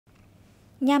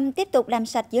Nhằm tiếp tục làm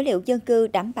sạch dữ liệu dân cư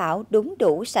đảm bảo đúng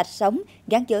đủ sạch sống,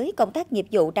 gắn với công tác nghiệp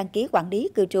vụ đăng ký quản lý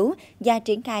cư trú và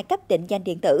triển khai cấp định danh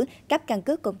điện tử, cấp căn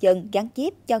cước công dân gắn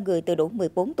chip cho người từ đủ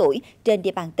 14 tuổi trên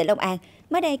địa bàn tỉnh Long An.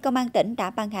 Mới đây, Công an tỉnh đã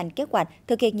ban hành kế hoạch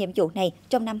thực hiện nhiệm vụ này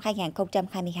trong năm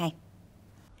 2022.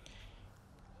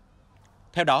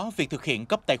 Theo đó, việc thực hiện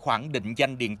cấp tài khoản định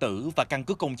danh điện tử và căn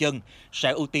cước công dân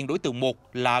sẽ ưu tiên đối tượng 1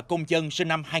 là công dân sinh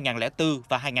năm 2004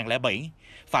 và 2007,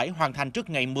 phải hoàn thành trước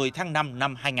ngày 10 tháng 5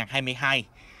 năm 2022.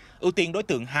 Ưu tiên đối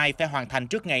tượng 2 phải hoàn thành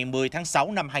trước ngày 10 tháng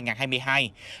 6 năm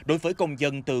 2022 đối với công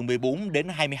dân từ 14 đến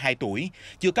 22 tuổi,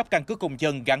 chưa cấp căn cước công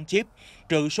dân gắn chip,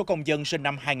 trừ số công dân sinh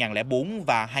năm 2004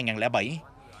 và 2007.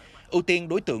 Ưu tiên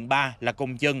đối tượng 3 là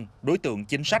công dân, đối tượng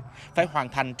chính sách, phải hoàn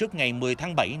thành trước ngày 10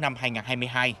 tháng 7 năm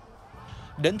 2022.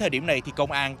 Đến thời điểm này thì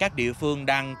công an các địa phương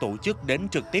đang tổ chức đến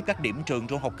trực tiếp các điểm trường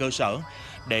trung học cơ sở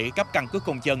để cấp căn cước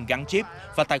công dân gắn chip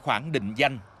và tài khoản định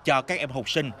danh cho các em học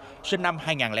sinh sinh năm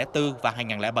 2004 và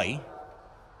 2007.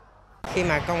 Khi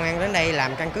mà công an đến đây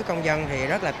làm căn cước công dân thì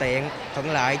rất là tiện, thuận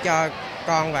lợi cho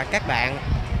con và các bạn.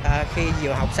 Khi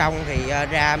vừa học xong thì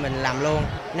ra mình làm luôn.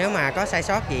 Nếu mà có sai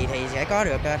sót gì thì sẽ có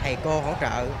được thầy cô hỗ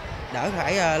trợ, đỡ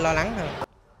phải lo lắng hơn.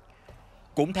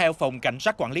 Cũng theo Phòng Cảnh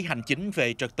sát Quản lý Hành chính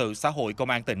về Trật tự xã hội Công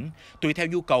an tỉnh, tùy theo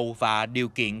nhu cầu và điều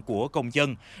kiện của công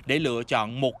dân để lựa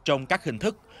chọn một trong các hình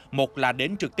thức. Một là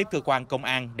đến trực tiếp cơ quan công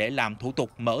an để làm thủ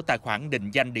tục mở tài khoản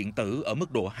định danh điện tử ở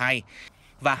mức độ 2.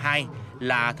 Và 2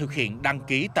 là thực hiện đăng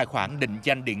ký tài khoản định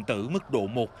danh điện tử mức độ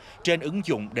 1 trên ứng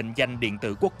dụng định danh điện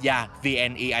tử quốc gia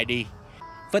VNeID.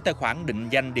 Với tài khoản định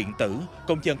danh điện tử,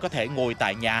 công dân có thể ngồi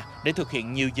tại nhà để thực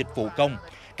hiện nhiều dịch vụ công.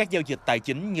 Các giao dịch tài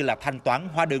chính như là thanh toán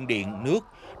hóa đơn điện, nước,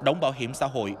 đóng bảo hiểm xã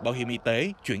hội, bảo hiểm y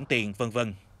tế, chuyển tiền, v.v.